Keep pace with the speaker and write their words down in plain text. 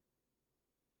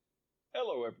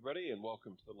Hello, everybody, and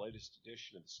welcome to the latest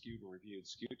edition of the Skewed and Reviewed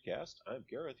Skewedcast. I'm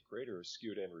Gareth, creator of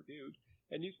Skewed and Reviewed,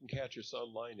 and you can catch us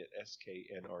online at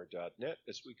sknr.net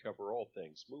as we cover all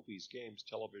things movies, games,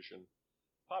 television,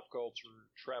 pop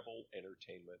culture, travel,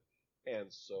 entertainment,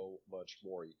 and so much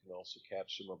more. You can also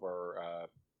catch some of our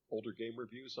older game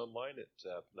reviews online at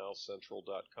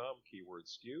penalcentral.com, keyword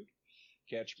skewed.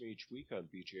 Catch me each week on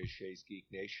BJ Shea's Geek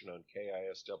Nation on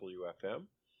KISW-FM.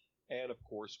 And of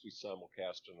course, we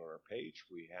simulcast it on our page.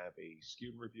 We have a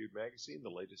Skewed and Reviewed magazine. The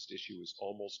latest issue is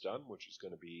almost done, which is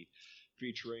going to be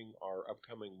featuring our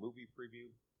upcoming movie preview.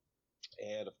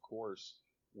 And of course,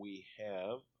 we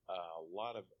have a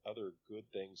lot of other good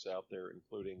things out there,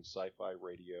 including Sci-Fi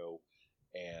Radio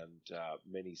and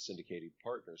many syndicated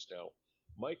partners. Now,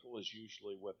 Michael is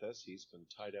usually with us. He's been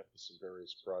tied up with some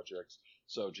various projects.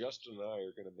 So Justin and I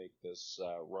are going to make this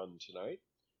run tonight.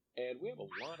 And we have a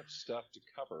lot of stuff to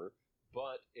cover,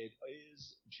 but it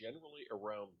is generally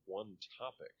around one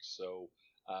topic. So,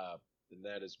 and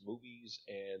that is movies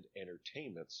and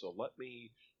entertainment. So let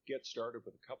me get started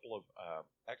with a couple of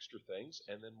extra things,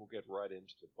 and then we'll get right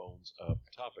into the bones of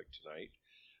the topic tonight.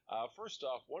 First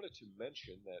off, wanted to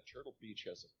mention that Turtle Beach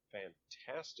has a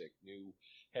fantastic new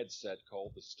headset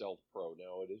called the Stealth Pro.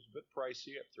 Now, it is a bit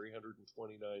pricey at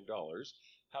 $329.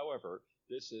 However,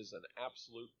 this is an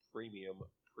absolute premium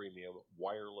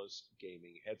wireless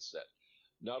gaming headset.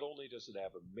 Not only does it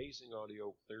have amazing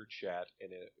audio, clear chat,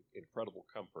 and incredible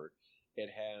comfort, it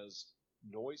has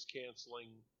noise canceling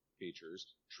features,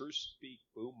 true speak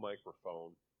boom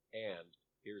microphone, and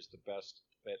here's the best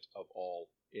fit of all,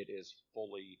 it is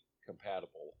fully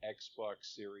compatible.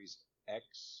 Xbox Series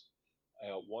X,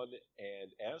 One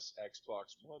and S,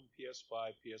 Xbox One,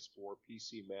 PS5, PS4,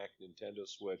 PC, Mac, Nintendo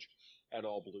Switch, and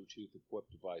all Bluetooth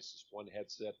equipped devices. One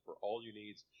headset for all your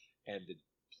needs, and the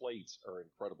plates are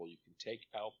incredible. You can take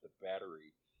out the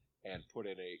battery and put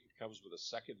in it comes with a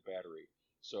second battery.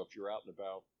 So if you're out and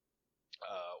about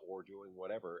or doing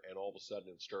whatever, and all of a sudden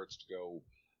it starts to go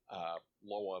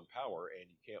low on power and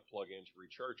you can't plug in to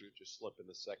recharge it, just slip in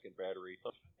the second battery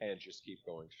and just keep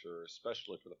going through,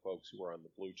 especially for the folks who are on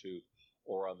the Bluetooth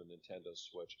or on the Nintendo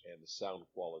Switch, and the sound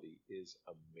quality is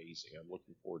amazing. I'm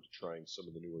looking forward to trying some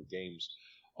of the newer games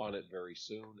on it very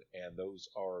soon, and those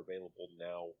are available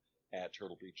now at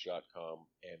turtlebeach.com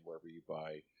and wherever you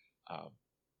buy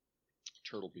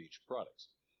Turtle Beach products.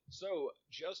 So,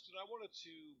 Justin, I wanted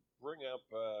to bring up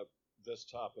this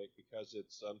topic because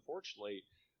it's unfortunately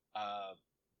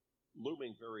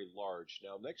looming very large.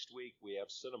 Now, next week we have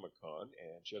Cinemacon,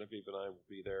 and Genevieve and I will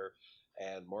be there,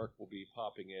 and Mark will be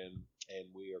popping in, and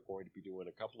we are going to be doing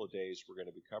a couple of days. We're going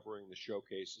to be covering the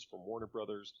showcases from Warner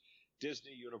Brothers,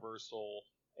 Disney, Universal,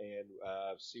 and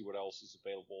see what else is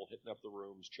available, hitting up the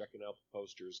rooms, checking out the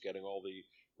posters, getting all the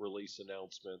release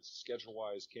announcements.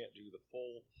 Schedule-wise, can't do the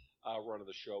full run of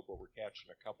the show, but we're catching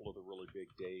a couple of the really big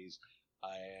days,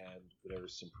 and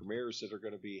there's some premieres that are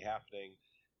going to be happening,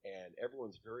 and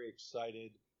everyone's very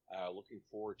excited. Looking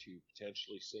forward to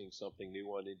potentially seeing something new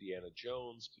on Indiana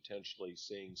Jones, potentially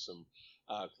seeing some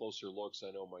closer looks.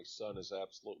 I know my son is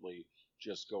absolutely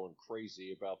just going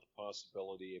crazy about the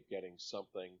possibility of getting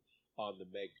something on the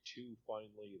Meg 2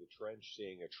 finally, the Trench,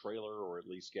 seeing a trailer or at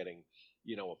least getting,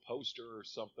 a poster or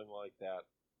something like that.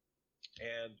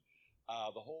 And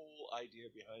the whole idea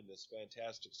behind this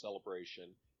fantastic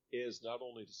celebration is not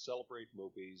only to celebrate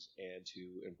movies and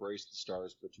to embrace the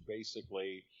stars, but to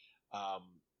basically,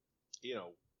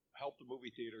 help the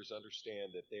movie theaters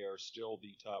understand that they are still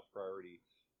the top priority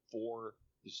for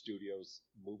the studios.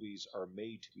 Movies are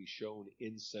made to be shown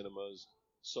in cinemas,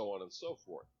 so on and so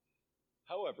forth.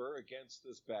 However, against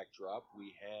this backdrop,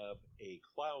 we have a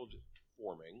cloud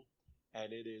forming,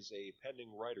 and it is a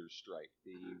pending writer's strike.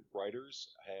 The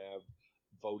writers have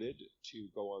voted to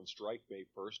go on strike May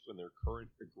 1st when their current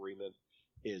agreement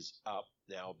is up.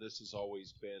 Now, this has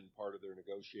always been part of their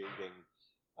negotiating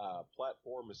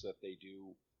platform, is that they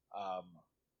do,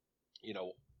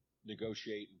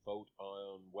 negotiate and vote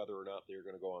on whether or not they're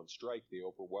going to go on strike. They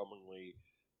overwhelmingly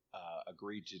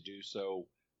agreed to do so.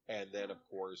 And then, of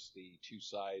course, the two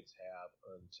sides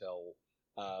have until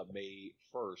May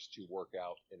 1st to work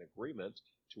out an agreement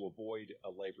to avoid a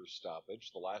labor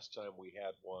stoppage. The last time we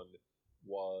had one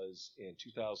was in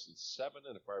 2007,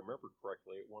 and if I remember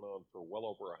correctly, it went on for well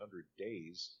over 100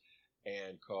 days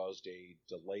and caused a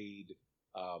delayed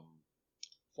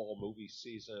fall movie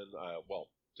season,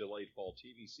 delayed fall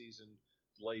TV season,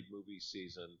 delayed movie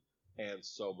season, and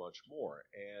so much more.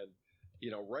 And,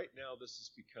 right now this has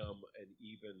become an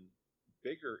even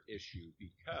bigger issue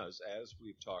because, as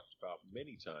we've talked about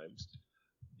many times,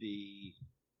 the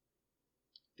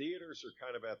theaters are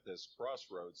kind of at this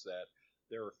crossroads that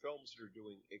There are films that are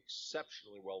doing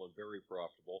exceptionally well and very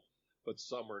profitable, but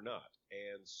some are not.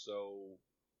 And so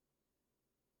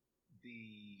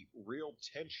the real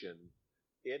tension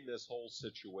in this whole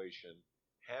situation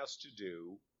has to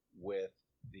do with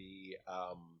the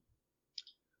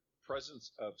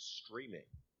presence of streaming.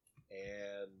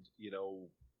 And,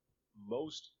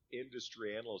 most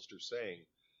industry analysts are saying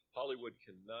Hollywood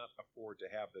cannot afford to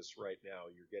have this right now.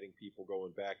 You're getting people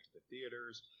going back to the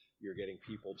theaters. You're getting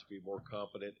people to be more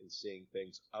confident in seeing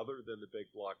things other than the big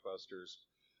blockbusters.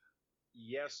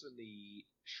 Yes, in the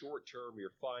short term,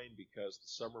 you're fine because the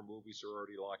summer movies are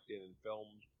already locked in and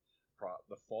filmed,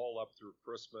 the fall up through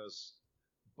Christmas.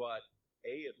 But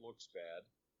A, it looks bad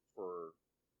for,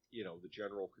 the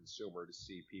general consumer to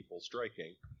see people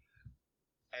striking.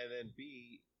 And then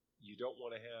B, you don't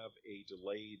want to have a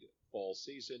delayed fall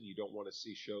season. You don't want to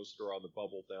see shows that are on the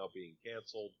bubble now being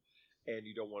canceled. And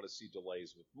you don't want to see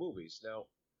delays with movies. Now,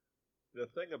 the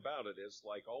thing about it is,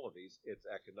 like all of these, it's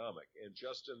economic. And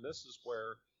Justin, this is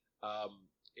where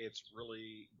it's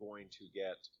really going to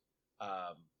get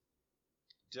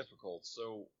difficult.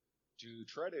 So to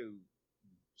try to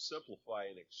simplify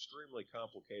an extremely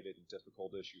complicated and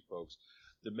difficult issue, folks,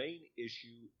 the main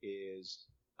issue is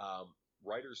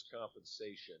writers'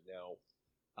 compensation. Now,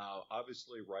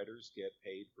 obviously, writers get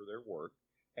paid for their work,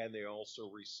 and they also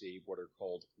receive what are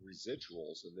called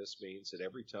residuals. And this means that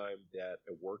every time that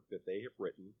a work that they have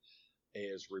written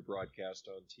is rebroadcast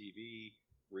on TV,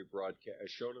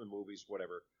 shown in the movies,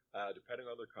 whatever, depending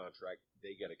on their contract,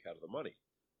 they get a cut of the money.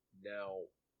 Now,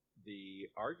 the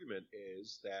argument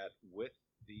is that with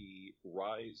the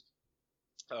rise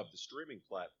of the streaming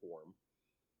platform,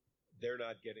 they're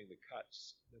not getting the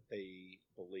cuts that they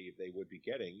believe they would be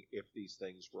getting if these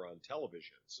things were on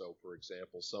television. So, for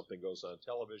example, something goes on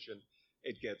television,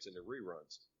 it gets into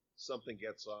reruns. Something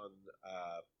gets on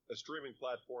a streaming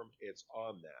platform, it's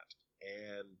on that.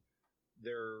 And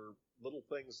there are little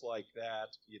things like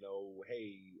that,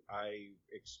 hey, I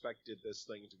expected this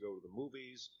thing to go to the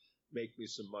movies, make me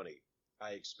some money.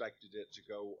 I expected it to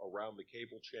go around the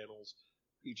cable channels.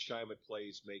 Each time it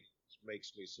plays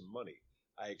makes me some money.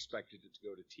 I expected it to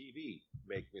go to TV,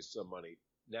 make me some money.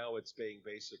 Now it's being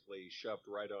basically shoved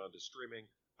right onto streaming.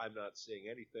 I'm not seeing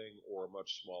anything or a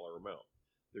much smaller amount.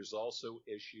 There's also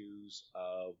issues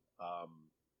of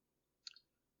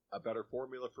a better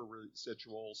formula for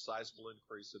residuals, sizable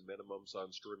increase in minimums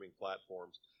on streaming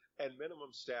platforms, and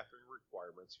minimum staffing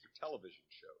requirements for television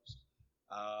shows.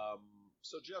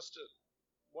 So Justin,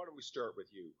 why don't we start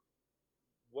with you?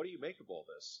 What do you make of all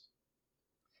this?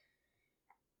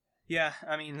 Yeah,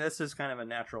 I mean, this is kind of a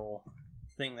natural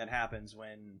thing that happens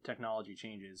when technology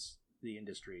changes the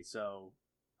industry. So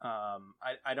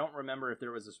I don't remember if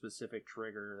there was a specific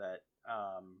trigger that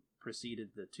preceded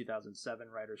the 2007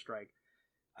 writer's strike.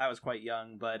 I was quite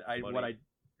young, but it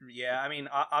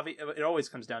always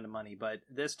comes down to money. But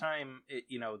this time,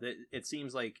 it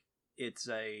seems like it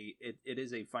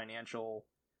is a financial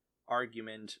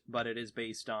argument, but it is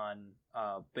based on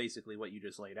basically what you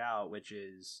just laid out, which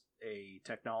is a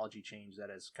technology change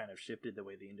that has kind of shifted the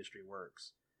way the industry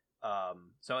works.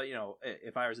 So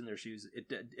if I was in their shoes,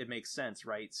 it makes sense,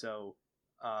 right? So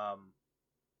a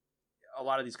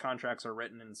lot of these contracts are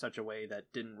written in such a way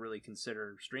that didn't really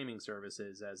consider streaming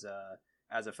services as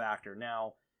a factor.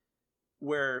 Now,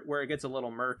 where it gets a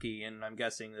little murky, and I'm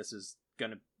guessing this is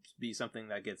going to be something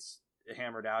that gets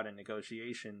hammered out in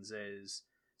negotiations, is,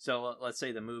 so let's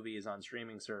say the movie is on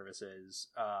streaming services,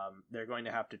 they're going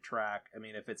to have to track, I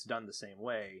mean, if it's done the same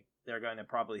way, they're going to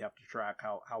probably have to track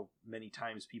how many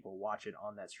times people watch it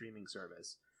on that streaming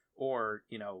service, or,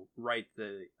 write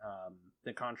the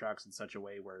contracts in such a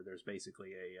way where there's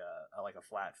basically a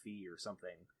flat fee or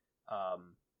something,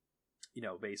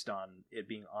 based on it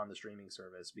being on the streaming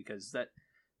service, because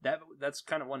that's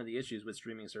kind of one of the issues with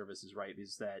streaming services, right,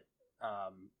 is that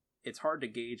it's hard to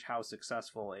gauge how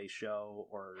successful a show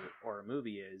or a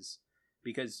movie is,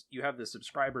 because you have the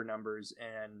subscriber numbers,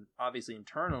 and obviously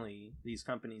internally these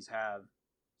companies have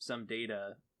some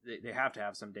data. They have to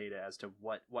have some data as to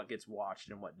what gets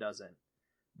watched and what doesn't.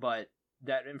 But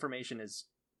that information is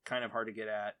kind of hard to get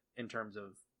at in terms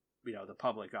of, the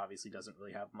public obviously doesn't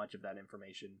really have much of that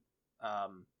information.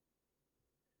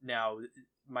 Now,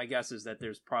 my guess is that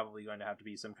there's probably going to have to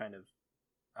be some kind of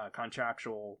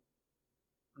contractual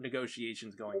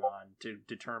negotiations going on to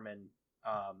determine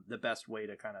the best way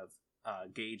to kind of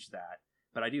gauge that.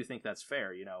 But I do think that's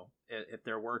fair. If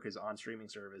their work is on streaming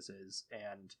services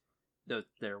and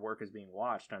their work is being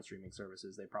watched on streaming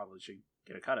services, they probably should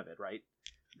get a cut of it, right?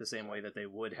 The same way that they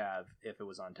would have if it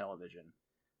was on television.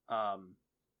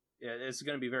 It's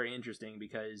going to be very interesting,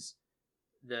 because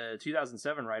the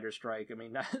 2007 writer's strike, I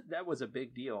mean, that was a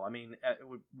big deal. I mean,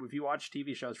 if you watch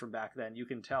TV shows from back then, you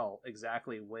can tell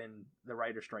exactly when the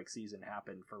writer's strike season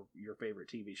happened for your favorite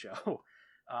TV show.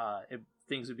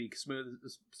 Things would be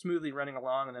smoothly running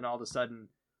along, and then all of a sudden,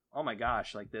 oh my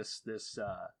gosh, like this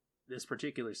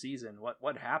particular season,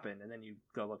 what happened? And then you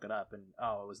go look it up, and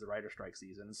it was the writer's strike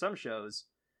season. And some shows,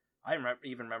 I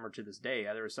even remember to this day,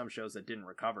 there were some shows that didn't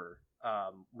recover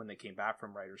when they came back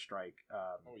from writer's strike.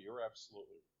 You're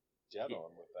absolutely dead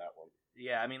on with that one.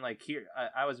 Yeah, I mean, like here,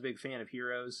 I was a big fan of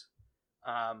Heroes,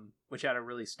 which had a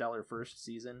really stellar first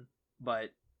season, but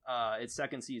its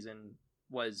second season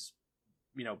was,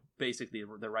 basically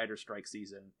the writer's strike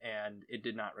season, and it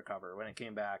did not recover. When it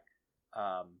came back,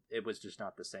 it was just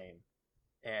not the same.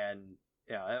 And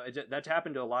yeah, that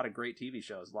happened to a lot of great TV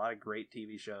shows. A lot of great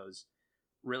TV shows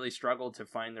really struggled to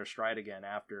find their stride again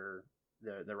after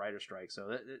the writer's strike.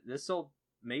 So this will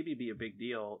maybe be a big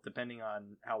deal depending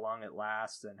on how long it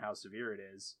lasts and how severe it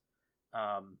is.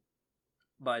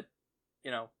 But,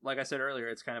 like I said earlier,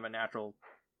 it's kind of a natural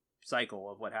cycle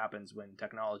of what happens when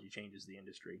technology changes the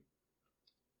industry.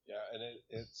 Yeah, and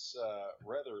it's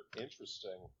rather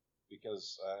interesting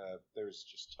because there's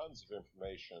just tons of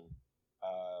information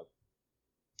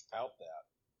out that.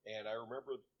 And I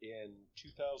remember in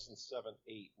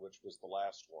 2007-8, which was the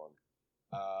last one,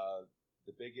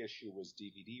 the big issue was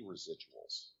DVD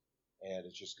residuals. And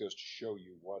it just goes to show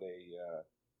you what a,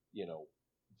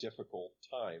 difficult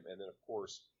time. And then, of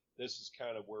course, this is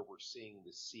kind of where we're seeing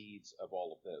the seeds of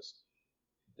all of this.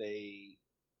 They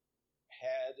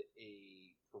had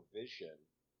a provision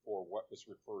for what was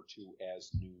referred to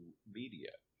as new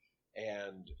media.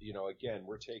 And, again,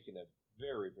 we're taking a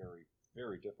very, very,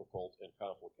 very difficult and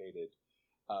complicated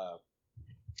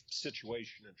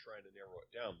situation and trying to narrow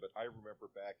it down. But I remember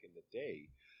back in the day,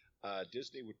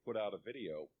 Disney would put out a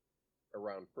video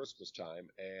around Christmas time,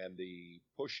 and they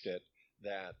pushed it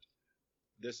that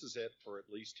this is it for at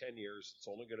least 10 years. It's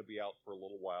only going to be out for a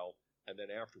little while, and then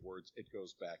afterwards it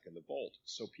goes back in the vault.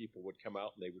 So people would come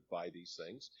out and they would buy these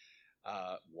things.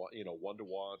 One to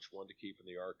watch, one to keep in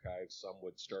the archives. Some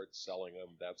would start selling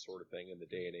them, that sort of thing, in the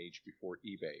day and age before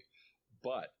eBay.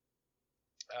 But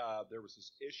there was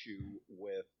this issue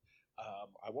with,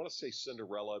 I want to say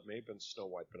Cinderella. It may have been Snow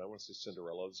White, but I want to say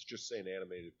Cinderella. Let's just say an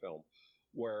animated film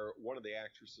where one of the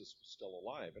actresses was still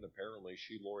alive, and apparently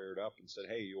she lawyered up and said,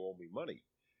 "Hey, you owe me money."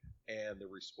 And the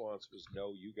response was,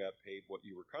 "No, you got paid what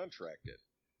you were contracted.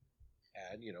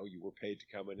 And, you were paid to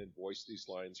come in and voice these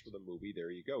lines for the movie. There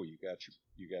you go. You got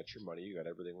your money. You got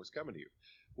everything was coming to you."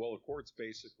 Well, the courts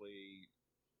basically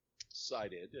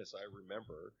cited, as I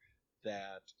remember,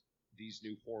 that these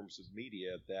new forms of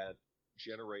media that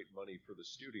generate money for the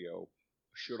studio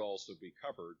should also be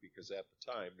covered, because at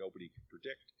the time nobody could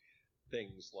predict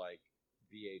things like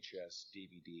VHS,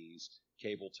 DVDs,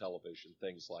 cable television,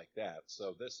 things like that.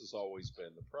 So this has always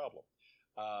been the problem.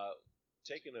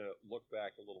 Taking a look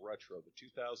back a little retro, the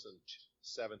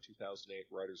 2007-2008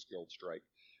 Writers Guild strike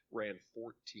ran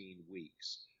 14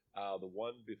 weeks. The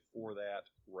one before that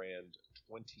ran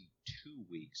 22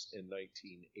 weeks in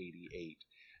 1988.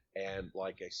 And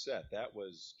like I said, that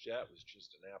was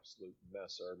just an absolute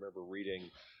mess. I remember reading,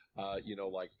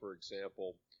 like, for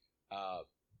example,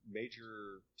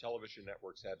 major television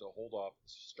networks had to hold off the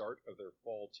start of their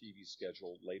fall TV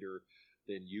schedule later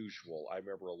than usual. I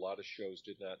remember a lot of shows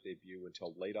did not debut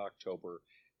until late October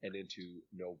and into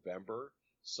November.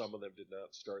 Some of them did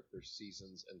not start their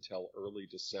seasons until early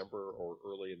December or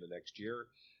early in the next year.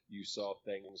 You saw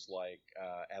things like,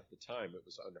 at the time, it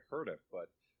was unheard of,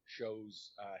 but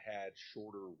shows had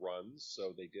shorter runs,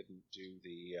 so they didn't do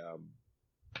the,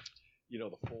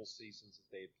 the full seasons that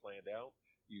they had planned out.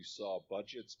 You saw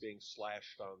budgets being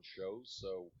slashed on shows,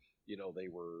 so, they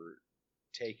were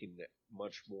taking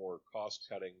much more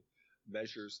cost-cutting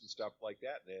measures and stuff like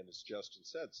that. And as Justin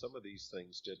said, some of these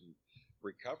things didn't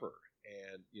recover.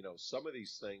 And, some of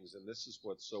these things, and this is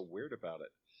what's so weird about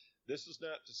it, this is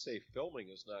not to say filming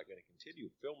is not going to continue.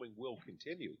 Filming will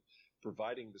continue,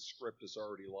 providing the script is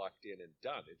already locked in and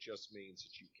done. It just means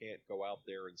that you can't go out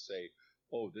there and say,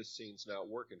 "Oh, this scene's not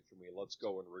working for me, let's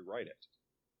go and rewrite it."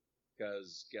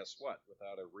 Because guess what?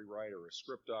 Without a rewriter or a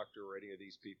script doctor or any of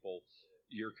these people,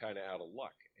 you're kind of out of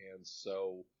luck. And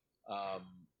so,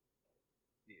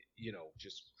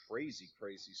 just crazy,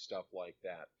 crazy stuff like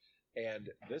that. And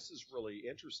this is really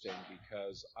interesting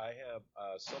because I have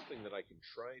something that I can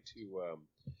try to,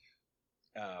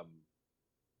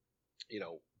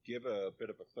 give a bit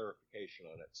of a clarification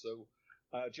on it. So,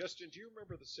 Justin, do you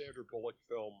remember the Sandra Bullock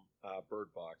film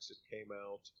Bird Box? It came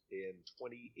out in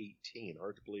 2018.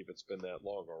 Hard to believe it's been that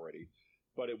long already.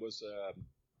 But it was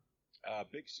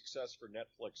Big success for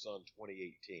Netflix on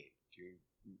 2018. Do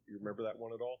you remember that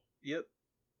one at all? Yep.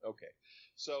 Okay.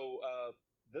 So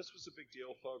this was a big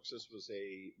deal, folks. This was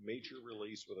a major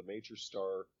release with a major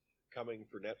star coming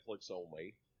for Netflix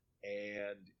only,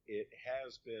 and it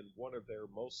has been one of their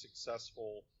most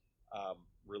successful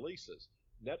releases.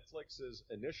 Netflix's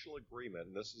initial agreement,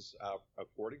 and this is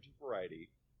according to Variety,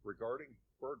 regarding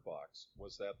Bird Box,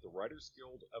 was that the Writers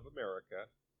Guild of America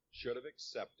should have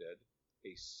accepted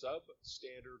a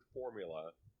substandard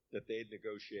formula that they had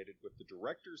negotiated with the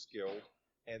Directors Guild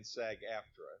and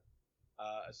SAG-AFTRA.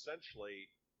 Essentially,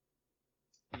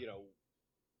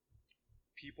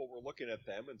 people were looking at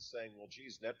them and saying, well,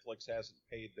 geez, Netflix hasn't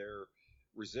paid their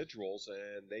residuals,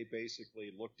 and they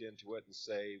basically looked into it and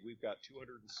say, we've got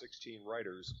 216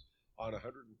 writers on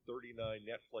 139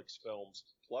 Netflix films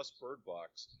plus Bird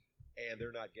Box, and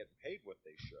they're not getting paid what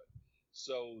they should.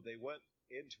 So they went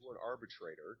into an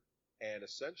arbitrator, and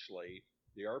essentially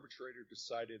the arbitrator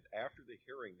decided after the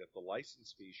hearing that the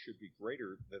license fee should be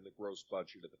greater than the gross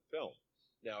budget of the film.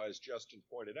 Now, as Justin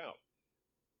pointed out,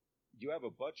 you have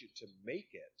a budget to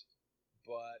make it,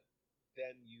 but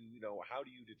then how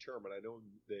do you determine? I know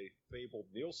the fabled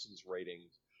Nielsen's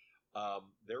ratings.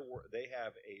 They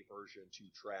have a version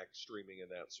to track streaming and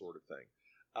that sort of thing.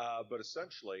 But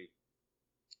essentially,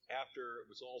 after it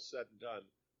was all said and done,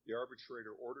 the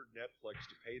arbitrator ordered Netflix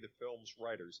to pay the film's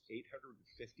writers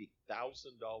 $850,000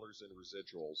 in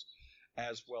residuals,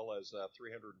 as well as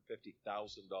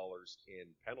 $350,000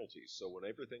 in penalties. So when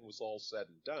everything was all said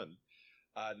and done,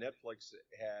 Netflix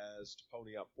has to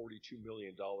pony up $42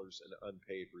 million in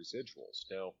unpaid residuals.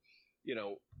 Now,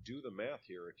 do the math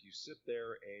here. If you sit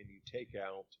there and you take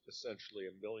out essentially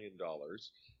 $1 million,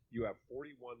 you have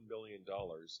 $41 million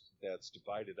that's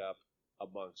divided up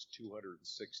amongst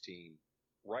 216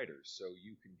 writers. So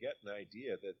you can get an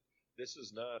idea that this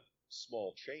is not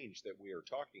small change that we are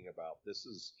talking about. This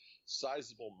is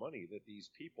sizable money that these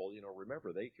people,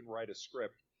 remember, they can write a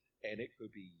script and it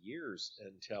could be years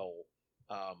until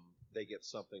they get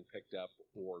something picked up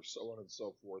or so on and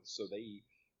so forth. So they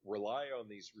rely on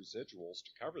these residuals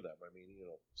to cover them. I mean,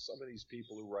 some of these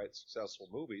people who write successful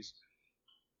movies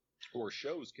or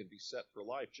shows can be set for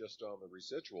life just on the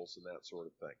residuals and that sort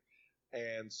of thing.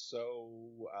 And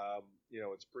so,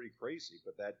 it's pretty crazy,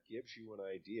 but that gives you an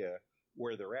idea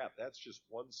where they're at. That's just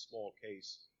one small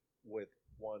case with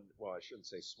one, well, I shouldn't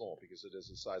say small because it is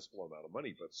a sizable amount of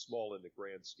money, but small in the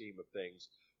grand scheme of things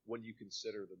when you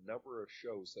consider the number of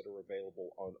shows that are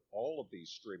available on all of these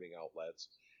streaming outlets,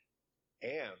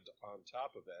 and on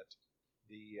top of it,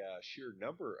 the sheer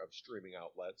number of streaming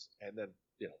outlets, and then,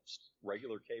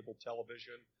 regular cable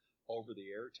television,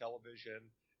 over-the-air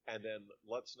television, and then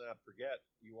let's not forget,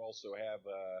 you also have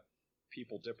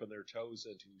people dipping their toes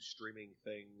into streaming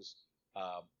things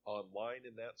online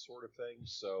and that sort of thing.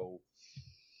 So,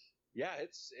 yeah,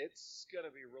 it's going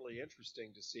to be really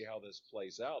interesting to see how this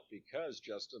plays out because,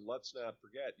 Justin, let's not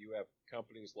forget, you have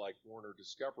companies like Warner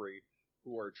Discovery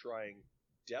who are trying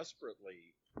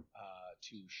desperately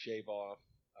to shave off,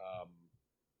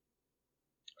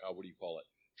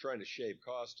 trying to shave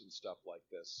cost and stuff like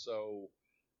this. So,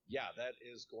 yeah, that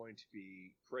is going to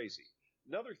be crazy.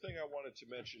 Another thing I wanted to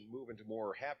mention, moving to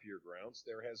more happier grounds,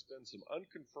 there has been some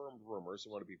unconfirmed rumors.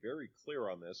 I want to be very clear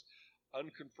on this.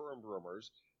 Unconfirmed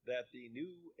rumors that the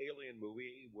new Alien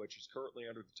movie, which is currently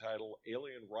under the title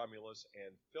Alien Romulus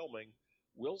and Filming,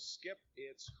 will skip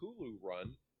its Hulu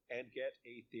run and get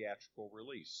a theatrical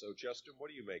release. So, Justin,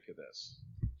 what do you make of this?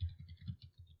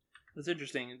 That's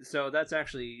interesting. So that's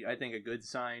actually, I think, a good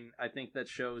sign. I think that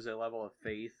shows a level of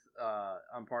faith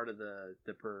on part of the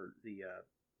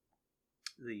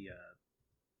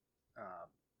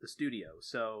studio.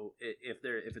 So if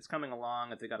it's coming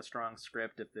along, if they got a strong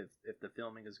script, if the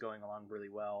filming is going along really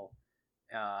well,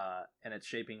 and it's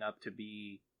shaping up to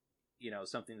be,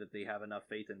 something that they have enough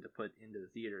faith in to put into the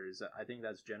theaters, I think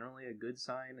that's generally a good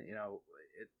sign.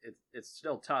 It's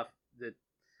still tough that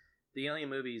the Alien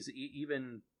movies,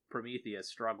 even Prometheus,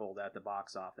 struggled at the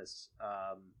box office.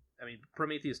 I mean,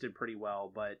 Prometheus did pretty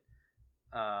well, but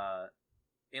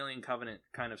Alien Covenant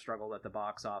kind of struggled at the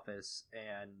box office,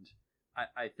 and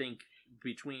I think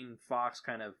between Fox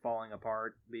kind of falling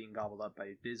apart, being gobbled up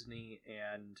by Disney,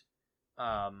 and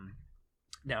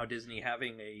now Disney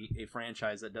having a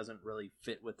franchise that doesn't really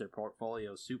fit with their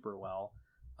portfolio super well,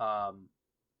 I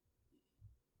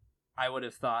would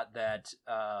have thought that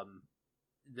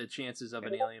the chances of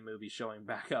an Alien movie showing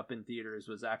back up in theaters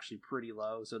was actually pretty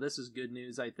low. So this is good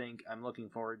news, I think. I'm looking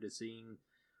forward to seeing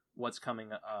what's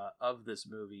coming of this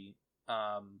movie.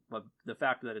 But the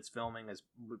fact that it's filming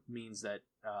means that,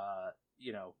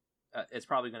 it's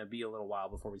probably going to be a little while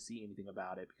before we see anything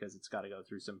about it, because it's got to go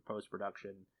through some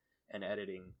post-production and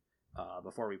editing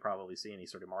before we probably see any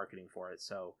sort of marketing for it.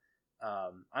 So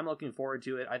I'm looking forward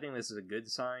to it. I think this is a good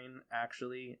sign,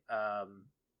 actually.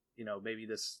 Maybe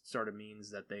this sort of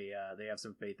means that they have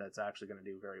some faith that's actually going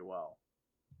to do very well.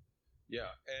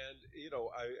 Yeah, and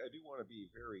I do want to be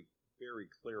very, very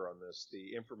clear on this.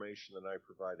 The information that I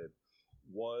provided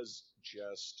was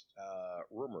just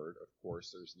rumored, of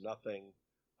course. There's nothing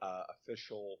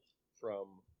official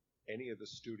from any of the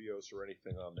studios or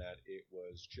anything on that. It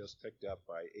was just picked up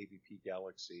by AVP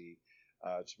Galaxy,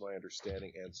 to my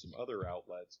understanding, and some other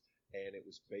outlets, and it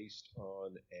was based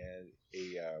on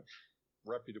a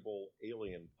reputable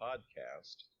alien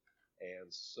podcast.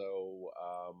 And so,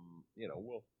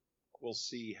 we'll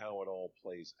see how it all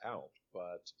plays out.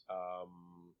 But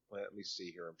let me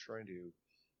see here.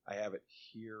 I have it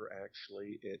here,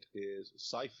 actually. It is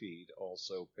Sci-Feed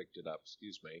also picked it up,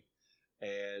 excuse me.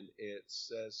 And it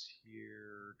says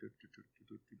here,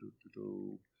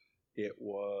 it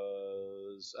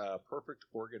was Perfect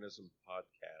Organism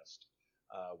Podcast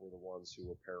were the ones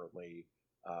who apparently,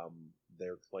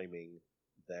 they're claiming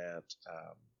that,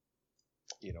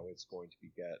 it's going to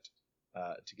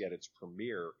get its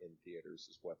premiere in theaters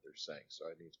is what they're saying. So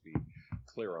I need to be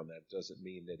clear on that. Doesn't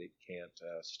mean that it can't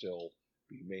still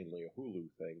be mainly a Hulu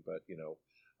thing, but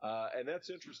and that's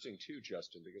interesting too,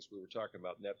 Justin, because we were talking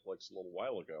about Netflix a little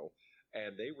while ago,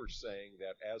 and they were saying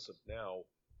that as of now,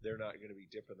 they're not going to be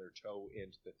dipping their toe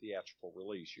into the theatrical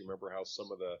release. You remember how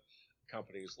some of the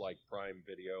companies like Prime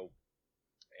Video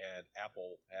and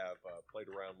Apple have played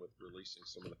around with releasing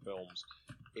some of the films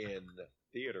in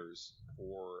theaters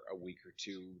for a week or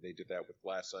two. They did that with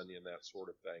Glass Onion, that sort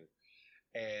of thing.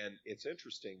 And it's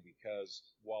interesting because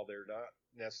while they're not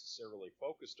necessarily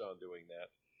focused on doing that,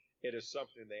 it is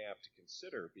something they have to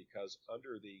consider, because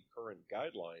under the current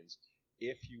guidelines,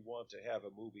 if you want to have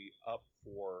a movie up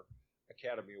for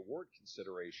Academy Award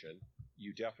consideration,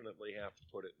 you definitely have to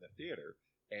put it in the theater.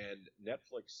 And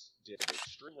Netflix did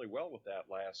extremely well with that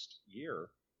last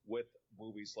year with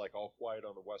movies like All Quiet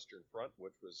on the Western Front,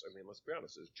 which was, let's be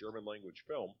honest, is a German language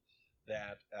film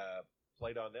that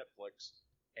played on Netflix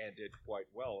and did quite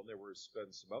well. And there was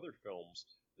been some other films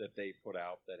that they put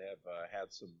out that have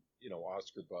had some,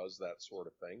 Oscar buzz, that sort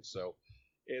of thing. So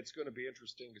it's going to be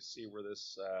interesting to see where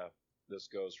this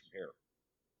goes from here.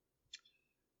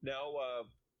 Now,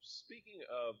 speaking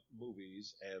of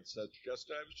movies and such,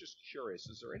 Justin, I was just curious,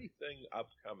 is there anything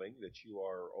upcoming that you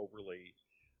are overly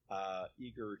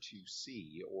eager to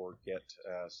see or get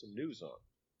some news on?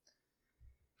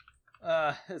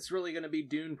 It's really going to be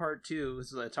Dune Part 2.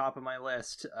 This is at the top of my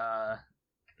list.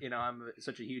 I'm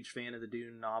such a huge fan of the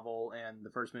Dune novel, and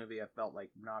the first movie I felt like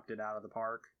knocked it out of the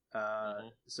park.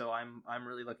 So I'm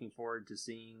really looking forward to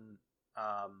seeing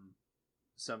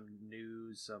some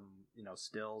news, some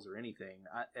stills or anything.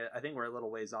 I think we're a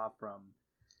little ways off from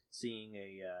seeing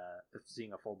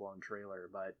a full blown trailer,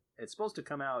 but it's supposed to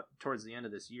come out towards the end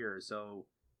of this year. So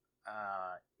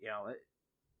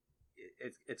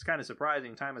it's kind of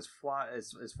surprising. Time is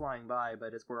flying by,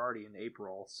 but we're already in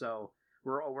April, so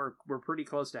we're pretty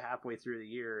close to halfway through the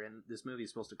year, and this movie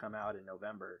is supposed to come out in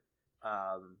November.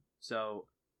 So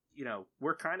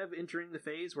we're kind of entering the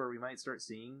phase where we might start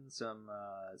seeing some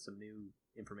new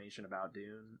information about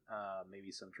Dune,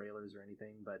 maybe some trailers or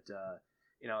anything. But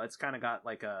it's kind of got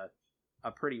like a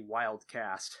pretty wild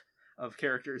cast of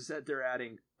characters that they're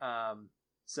adding.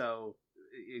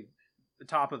 The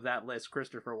top of that list,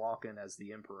 Christopher Walken as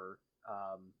the Emperor,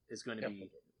 is going to be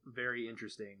very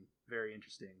interesting. Very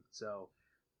interesting. So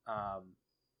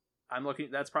I'm looking.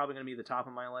 That's probably going to be the top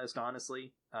of my list,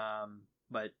 honestly.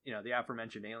 But the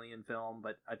aforementioned Alien film,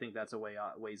 but I think that's a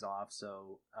ways off.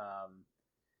 So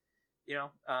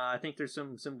I think there's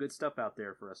some good stuff out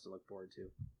there for us to look forward to.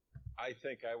 I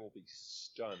think I will be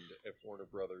stunned if Warner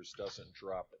Brothers doesn't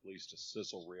drop at least a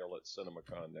sizzle reel at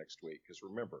Cinemacon next week. Because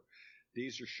remember,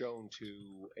 these are shown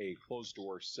to a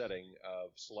closed-door setting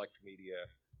of select media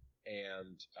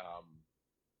and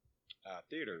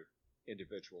theater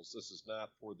individuals. This is not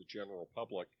for the general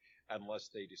public unless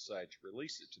they decide to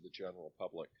release it to the general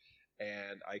public.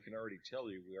 And I can already tell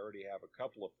you, we already have a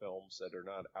couple of films that are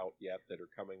not out yet that are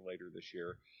coming later this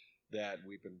year that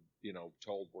we've been,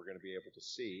 told we're going to be able to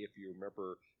see. If you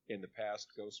remember in the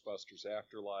past, Ghostbusters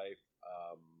Afterlife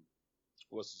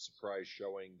was a surprise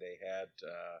showing. They had,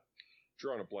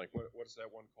 drawing a blank, what is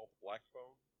that one called? The Black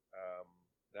Phone?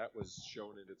 That was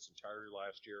shown in its entirety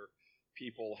last year.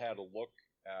 People had a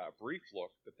brief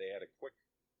look, but they had a quick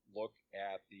look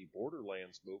at the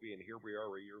Borderlands movie, and here we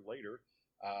are a year later,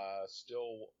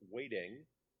 still waiting,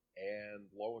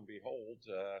 and lo and behold,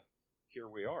 here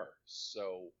we are.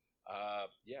 So,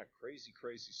 yeah, crazy,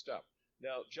 crazy stuff.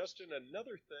 Now, Justin,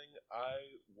 another thing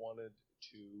I wanted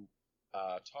to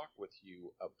talk with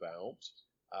you about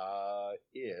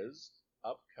is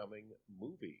upcoming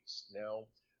movies. Now,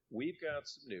 we've got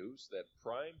some news that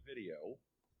Prime Video,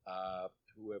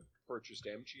 who have purchased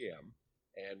MGM,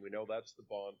 and we know that's the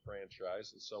Bond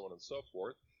franchise and so on and so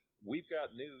forth. We've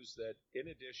got news that in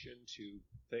addition to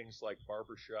things like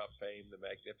Barbershop Fame, The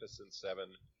Magnificent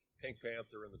Seven, Pink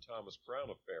Panther, and the Thomas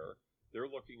Crown Affair, they're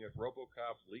looking at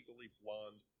RoboCop, Legally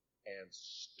Blonde, and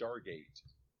Stargate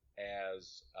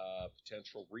as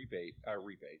potential remakes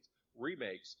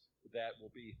that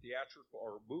will be theatrical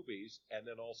or movies and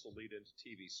then also lead into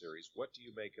TV series. What do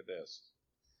you make of this?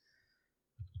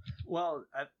 Well,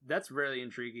 that's really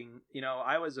intriguing. You know,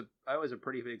 I was a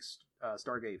pretty big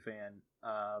Stargate fan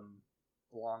a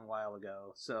long while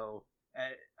ago. So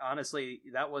honestly,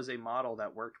 that was a model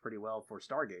that worked pretty well for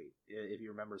Stargate. If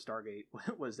you remember, Stargate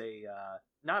was a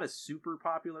not a super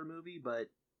popular movie, but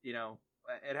you know,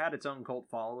 it had its own cult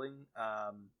following.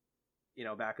 You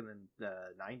know, back in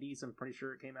the 90s, I'm pretty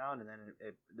sure it came out, and then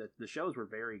the shows were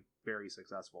very, very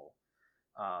successful.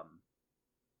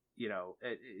 You know,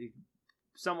 it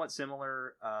somewhat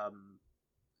similar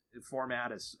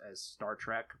format as Star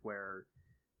Trek, where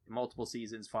multiple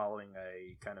seasons following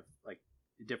a kind of like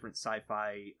different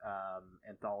sci-fi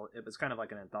anthology. It was kind of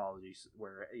like an anthology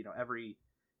where, you know, every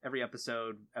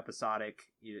episode, episodic,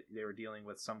 they were dealing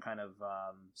with some kind of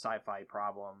sci-fi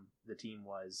problem. The team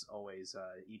was always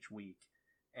each week,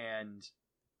 and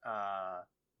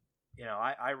you know,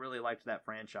 I really liked that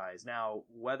franchise. Now,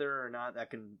 whether or not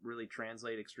that can really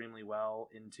translate extremely well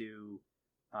into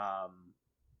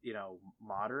you know,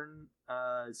 modern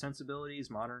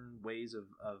sensibilities, modern ways of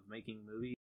making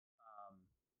movies,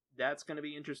 that's going to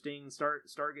be interesting.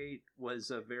 Stargate was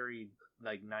a very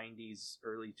like 90s,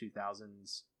 early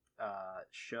 2000s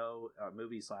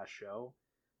movie/show.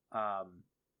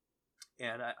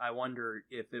 And I wonder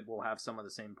if it will have some of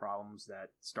the same problems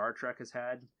that Star Trek has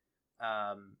had.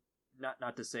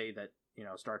 Not to say that, you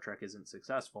know, Star Trek isn't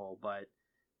successful, but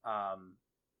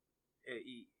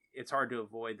it's hard to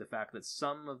avoid the fact that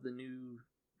some of the new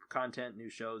content, new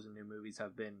shows, and new movies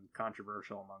have been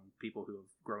controversial among people who have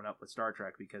grown up with Star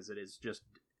Trek, because it is just,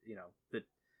 you know, the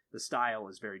style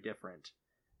is very different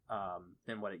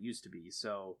than what it used to be.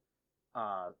 So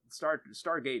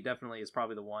Stargate definitely is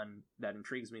probably the one that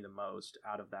intrigues me the most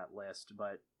out of that list.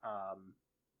 But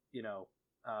you know,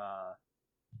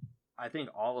 I think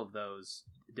all of those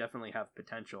definitely have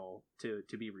potential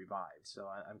to be revived. So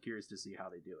I'm curious to see how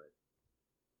they do it.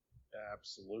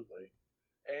 Absolutely.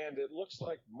 And it looks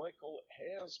like Michael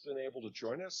has been able to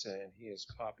join us, and he is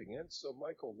popping in. So,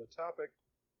 Michael, the topic,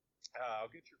 I'll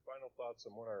get your final thoughts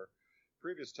on what our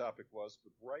previous topic was,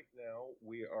 but right now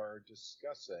we are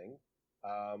discussing,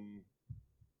 what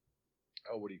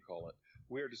do you call it?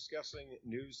 We are discussing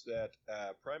news that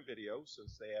Prime Video,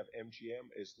 since they have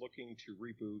MGM, is looking to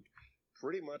reboot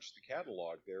pretty much the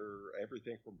catalog. They're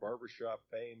everything from Barbershop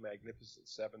Fame, Magnificent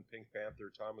Seven, Pink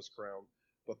Panther, Thomas Crown.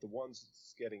 But the ones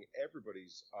that's getting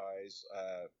everybody's eyes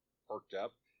perked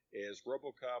up is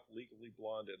RoboCop, Legally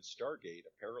Blonde, and Stargate.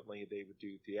 Apparently, they would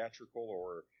do theatrical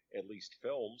or at least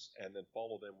films, and then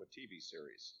follow them with TV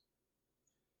series.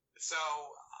 So,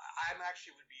 I'm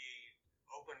actually would be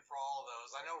open for all of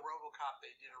those. I know RoboCop,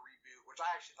 they did a reboot, which I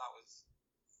actually thought was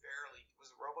fairly... Was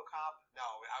it RoboCop?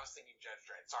 No, I was thinking Judge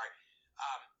Dredd. Sorry.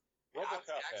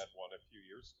 RoboCop had one a few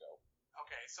years ago.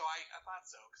 Okay, so I thought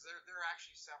so, because there are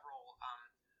actually several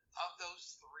of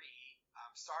those three.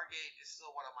 Stargate is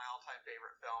still one of my all-time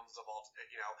favorite films of all.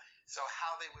 You know, so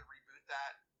how they would reboot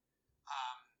that,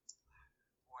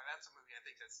 boy, that's a movie I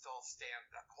think that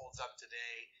holds up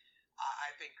today.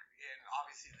 I think, and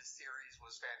obviously the series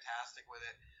was fantastic with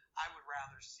it. I would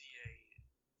rather see a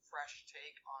fresh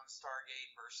take on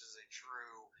Stargate versus a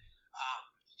true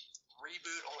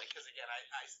reboot, only because again,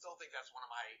 I still think that's one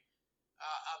of my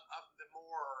of the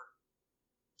more,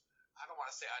 I don't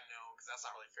want to say unknown, because that's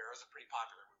not really fair. It was a pretty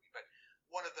popular movie, but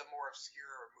one of the more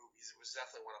obscure movies. It was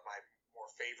definitely one of my more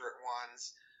favorite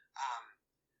ones.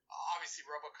 Obviously,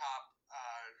 RoboCop.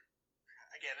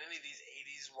 Again, any of these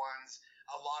 '80s ones,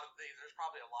 there's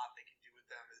probably a lot they can do with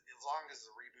them as long as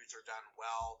the reboots are done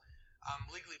well.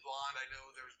 Legally Blonde, I know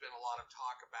there's been a lot of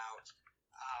talk about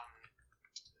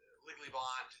Legally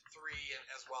Blonde 3,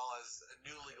 as well as a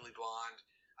new Legally Blonde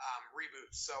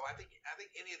reboots. So I think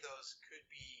any of those could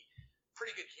be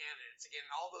pretty good candidates. Again,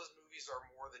 all those movies are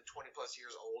more than 20 plus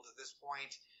years old at this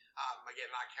point. Again,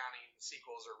 not counting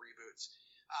sequels or reboots.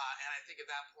 And I think at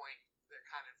that point, they're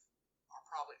kind of are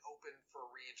probably open for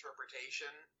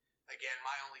reinterpretation. again,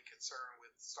 my only concern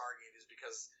with Stargate is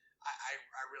because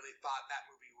I really thought that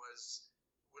movie was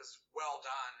well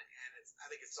done, and I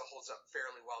think it still holds up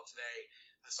fairly well today.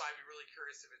 So I'd be really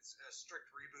curious if it's a strict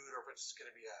reboot or if it's going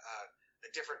to be a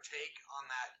different take on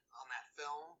that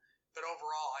film. But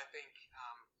overall, I think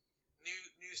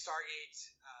new Stargate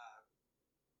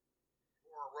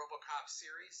or RoboCop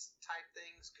series type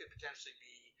things could potentially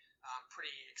be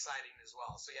pretty exciting as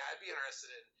well. So yeah, I'd be interested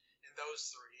in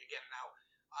those three. Again, now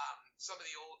some of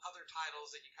the old other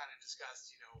titles that you kind of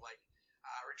discussed, like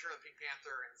Return of the Pink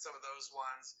Panther and some of those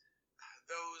ones,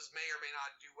 those may or may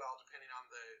not do well depending on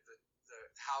the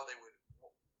how they would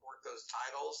work those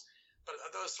titles. But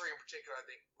those three in particular, I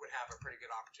think, would have a pretty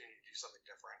good opportunity to do something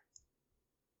different.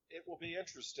 It will be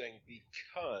interesting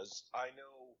because I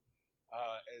know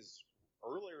as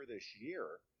earlier this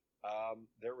year,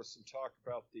 there was some talk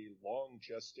about the long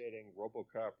gestating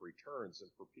RoboCop returns. And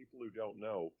for people who don't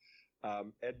know,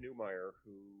 Ed Neumeyer,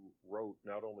 who wrote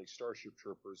not only Starship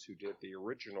Troopers, who did the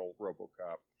original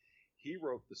RoboCop, he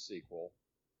wrote the sequel.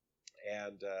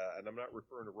 And I'm not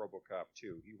referring to RoboCop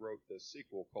 2. He wrote the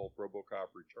sequel called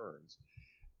RoboCop Returns.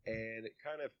 And it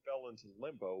kind of fell into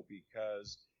limbo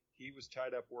because he was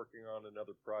tied up working on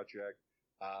another project.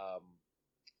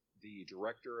 The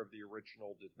director of the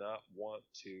original did not want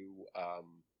to,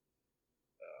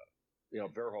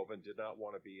 Verhoeven did not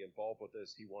want to be involved with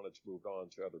this. He wanted to move on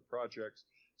to other projects.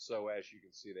 So as you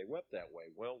can see, they went that way.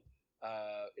 Well,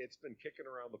 it's been kicking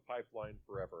around the pipeline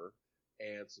forever.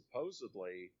 And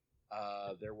supposedly,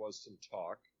 there was some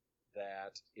talk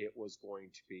that it was going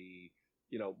to be,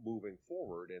 moving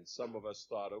forward. And some of us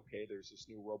thought, okay, there's this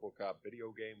new RoboCop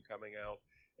video game coming out.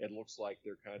 It looks like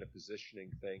they're kind of positioning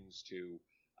things to,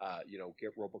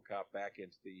 get RoboCop back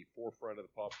into the forefront of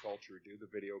the pop culture, do the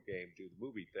video game, do the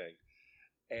movie thing.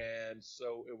 And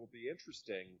so it will be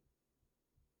interesting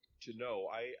to know.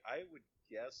 I would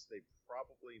guess they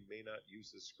probably may not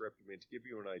use this script. I mean, to give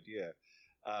you an idea,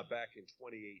 back in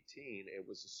 2018, it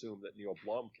was assumed that Neil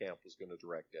Blomkamp was going to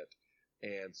direct it.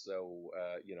 And so,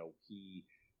 he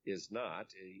is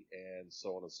not, and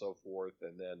so on and so forth.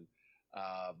 And then,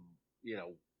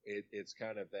 it's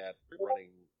kind of that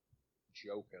running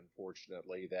joke,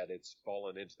 unfortunately, that it's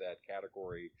fallen into that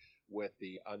category with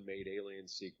the Unmade Alien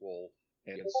sequel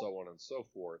and so on and so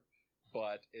forth.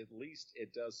 But at least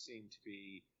it does seem to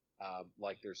be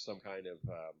like there's some kind of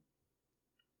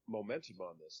momentum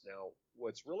on this. Now,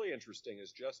 what's really interesting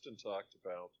is Justin talked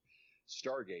about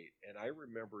Stargate, and I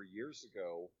remember years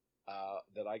ago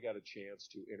that I got a chance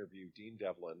to interview Dean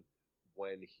Devlin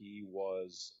when he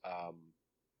was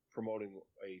promoting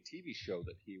a TV show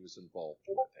that he was involved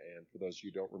with. And for those of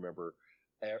you who don't remember,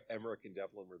 Emmerich and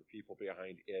Devlin were the people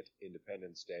behind It,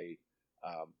 Independence Day,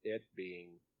 It being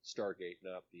Stargate,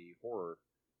 not the horror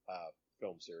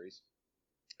film series.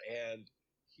 And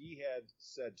he had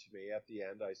said to me at the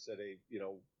end, I said, hey,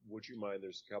 would you mind?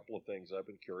 There's a couple of things I've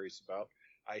been curious about.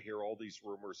 I hear all these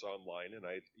rumors online, and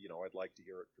I'd like to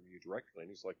hear it from you directly. And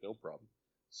he's like, no problem.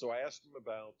 So I asked him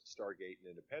about Stargate and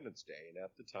Independence Day, and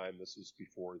at the time, this was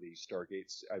before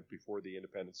the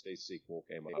Independence Day sequel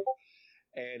came out.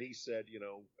 And he said,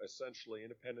 essentially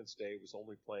Independence Day was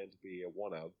only planned to be a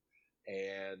one-of,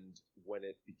 and when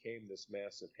it became this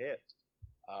massive hit,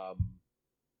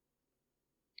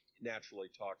 naturally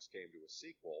talks came to a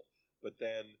sequel, but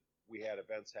then we had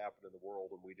events happen in the world,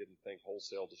 and we didn't think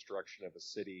wholesale destruction of a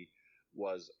city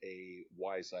was a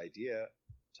wise idea.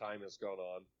 Time has gone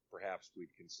on. Perhaps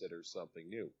we'd consider something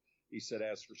new. He said,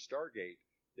 as for Stargate,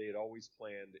 they had always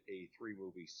planned a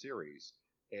 3-movie series.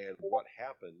 And what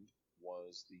happened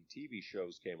was the TV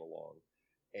shows came along.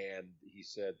 And he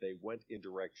said they went in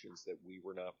directions that we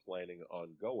were not planning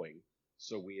on going.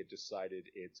 So we had decided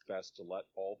it's best to let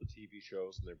all the TV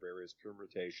shows and their various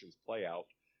permutations play out.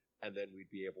 And then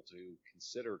we'd be able to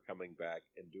consider coming back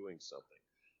and doing something.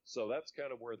 So that's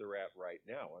kind of where they're at right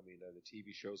now. I mean, the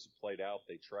TV shows have played out.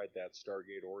 They tried that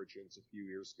Stargate Origins a few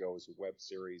years ago as a web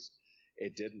series.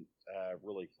 It didn't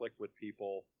really click with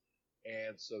people.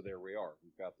 And so there we are.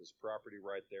 We've got this property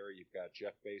right there. You've got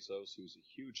Jeff Bezos, who's a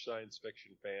huge science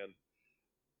fiction fan.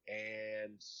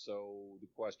 And so the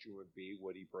question would be,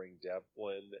 would he bring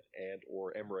Devlin and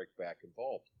or Emmerich back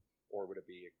involved? Or would it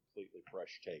be a completely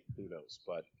fresh take? Who knows?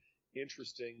 But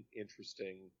interesting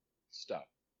stuff.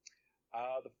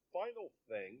 The final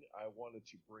thing I wanted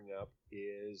to bring up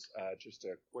is just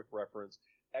a quick reference.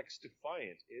 X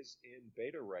Defiant is in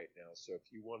beta right now, so if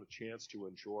you want a chance to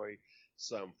enjoy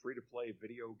some free-to-play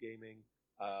video gaming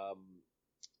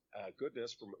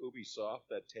goodness from Ubisoft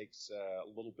that takes a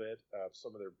little bit of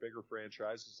some of their bigger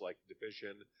franchises like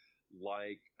Division,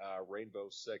 like Rainbow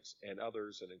Six and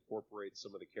others and incorporate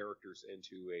some of the characters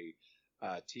into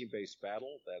a team-based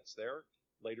battle that's there.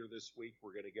 Later this week,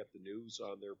 we're going to get the news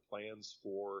on their plans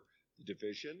for the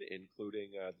Division,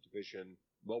 including the Division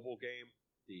mobile game,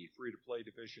 the free-to-play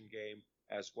Division game,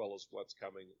 as well as what's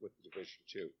coming with the Division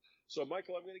 2. So,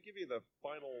 Michael, I'm going to give you the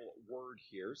final word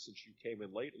here since you came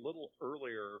in late. A little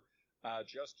earlier,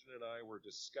 Justin and I were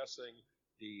discussing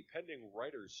the pending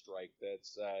writer's strike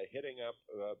that's hitting up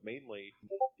mainly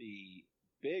the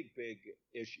big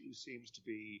issue seems to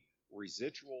be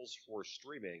residuals for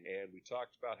streaming. And we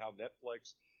talked about how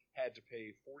Netflix had to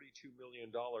pay $42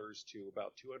 million to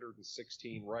about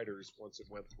 216 writers once it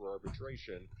went through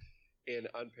arbitration in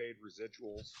unpaid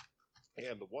residuals.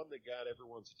 And the one that got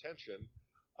everyone's attention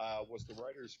was the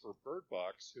writers for Bird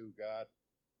Box, who got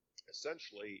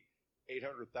essentially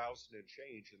 $800,000 in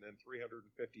change, and then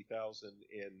 $350,000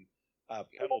 in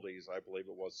penalties, I believe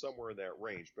it was, somewhere in that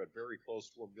range, but very close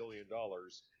to $1 million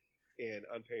in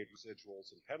unpaid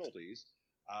residuals and penalties.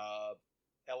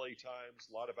 LA Times,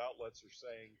 a lot of outlets are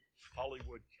saying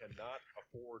Hollywood cannot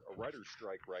afford a writer's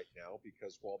strike right now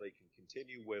because while they can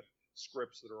continue with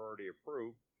scripts that are already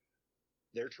approved,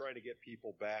 they're trying to get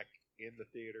people back in the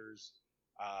theaters.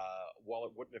 While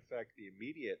it wouldn't affect the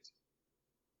immediate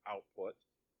output,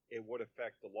 it would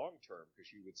affect the long term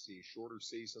because you would see shorter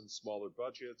seasons, smaller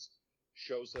budgets,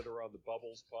 shows that are on the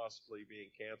bubbles possibly being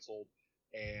canceled,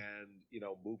 and,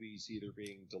 movies either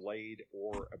being delayed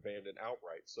or abandoned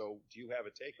outright. So do you have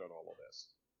a take on all of this?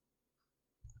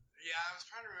 Yeah, I was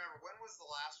trying to remember. When was the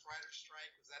last writer's strike?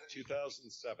 Was that in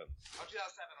 2007. Oh, 2007.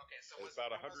 Okay, so it was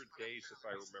about 100 days, if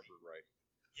I remember right.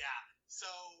 Yeah. So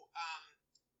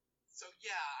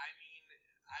yeah, I mean,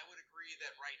 I would agree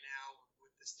that right now,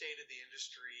 with the state of the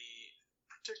industry,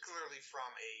 particularly from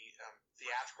a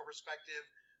theatrical perspective,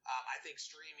 I think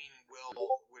streaming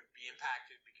would be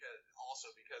impacted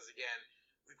because again,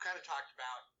 we've kind of talked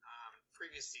about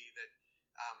previously that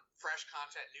fresh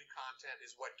content, new content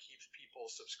is what keeps people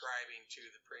subscribing to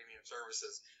the premium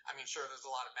services. I mean, sure, there's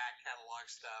a lot of back catalog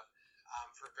stuff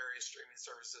for various streaming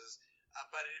services,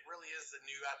 but it really is the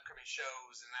new upcoming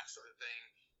shows and that sort of thing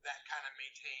that kind of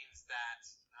maintains that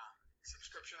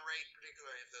subscription rate,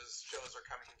 particularly if those shows are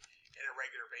coming in a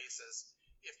regular basis.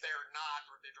 If they're not,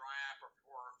 or if they dry up,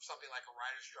 or something like a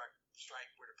writer's strike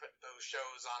were to put those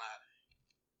shows on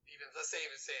let's say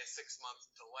a 6-month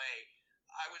delay,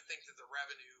 I would think that the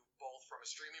revenue, both from a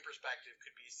streaming perspective,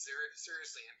 could be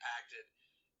seriously impacted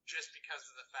just because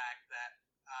of the fact that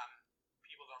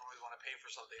people don't always want to pay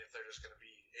for something if they're just going to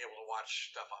be able to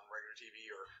watch stuff on regular TV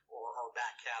or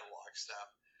back catalog stuff.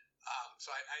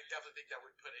 So I definitely think that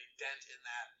would put a dent in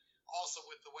that. Also,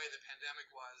 with the way the pandemic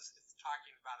was, it's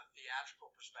talking about a theatrical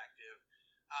perspective,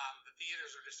 the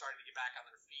theaters are just starting to get back on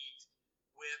their feet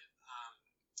with,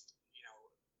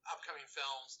 upcoming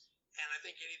films. And I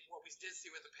think what we did see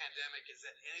with the pandemic is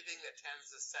that anything that tends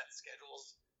to set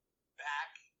schedules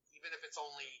back, even if it's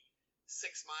only 6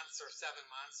 months or 7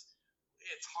 months,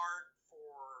 it's hard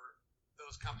for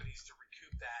those companies to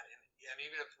recoup that. And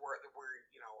even if we're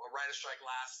a writer's strike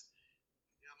lasts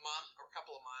a month or a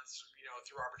couple of months,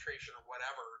 through arbitration or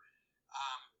whatever,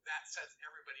 that sets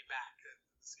everybody back.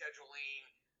 Scheduling,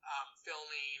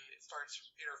 filming, it starts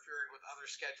interfering with other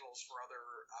schedules for other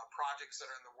projects that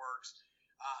are in the works,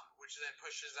 which then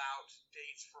pushes out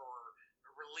dates for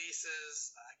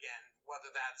releases, again,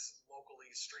 whether that's locally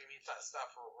streaming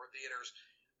stuff or theaters.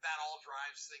 That all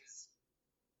drives things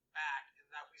back, and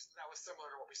that was similar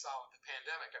to what we saw with the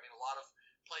pandemic. I mean, a lot of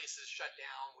places shut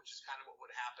down, which is kind of what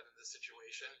would happen in this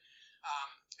situation.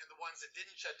 And the ones that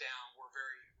didn't shut down were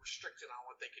very restricted on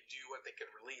what they could do, what they could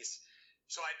release.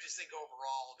 So I just think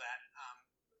overall that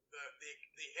the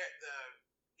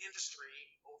industry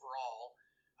overall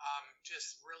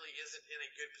just really isn't in a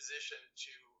good position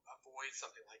to avoid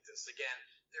something like this. Again,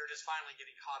 they're just finally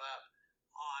getting caught up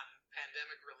on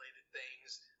pandemic-related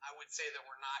things. I would say that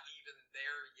we're not even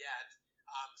there yet.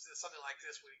 So something like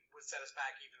this would set us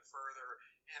back even further.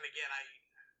 And again, I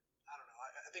don't know.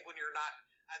 I think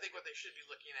I think what they should be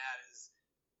looking at is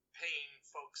paying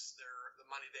folks the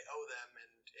money they owe them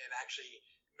and actually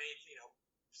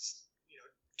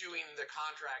doing the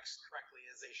contracts correctly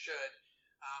as they should.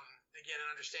 Again,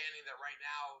 and understanding that right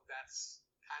now that's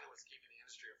kind of what's keeping the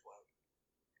industry afloat.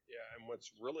 Yeah, and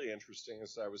what's really interesting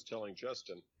is I was telling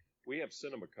Justin, we have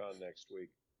Cinemacon next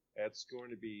week. It's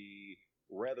going to be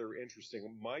rather interesting.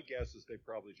 My guess is they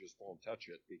probably just won't touch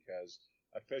it because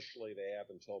officially they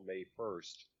have until May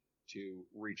 1st to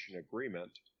reach an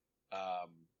agreement,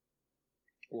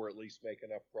 or at least make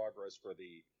enough progress for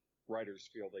the writers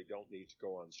feel they don't need to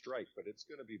go on strike. But it's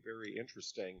going to be very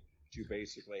interesting to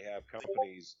basically have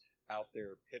companies out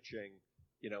there pitching,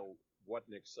 what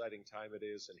an exciting time it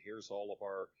is, and here's all of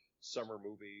our summer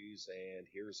movies, and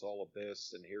here's all of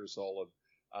this, and here's all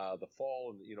of the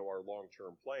fall, and, our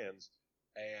long-term plans.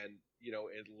 And,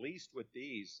 at least with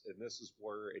these, and this is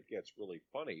where it gets really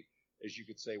funny, is you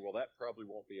could say, well, that probably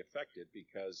won't be affected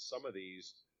because some of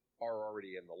these are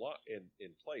already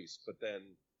in place. But then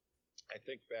I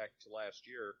think back to last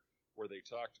year where they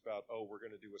talked about, we're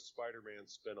going to do a Spider-Man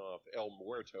spinoff, El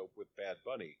Muerto, with Bad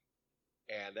Bunny.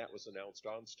 And that was announced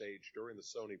on stage during the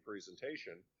Sony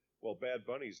presentation. Well, Bad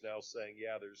Bunny's now saying,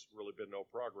 yeah, there's really been no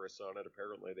progress on it.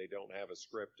 Apparently they don't have a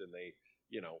script and they,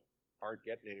 aren't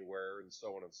getting anywhere and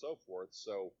so on and so forth.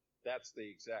 So that's the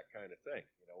exact kind of thing.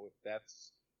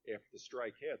 If the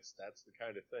strike hits, that's the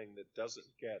kind of thing that doesn't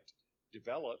get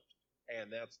developed.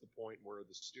 And that's the point where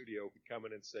the studio could come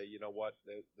in and say, you know what,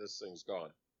 this thing's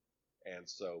gone. And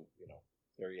so,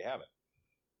 there you have it.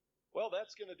 Well,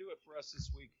 that's going to do it for us this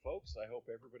week, folks. I hope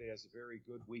everybody has a very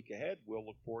good week ahead. We'll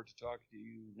look forward to talking to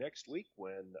you next week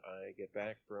when I get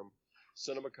back from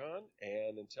Cinemacon.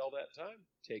 And until that time,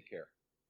 take care.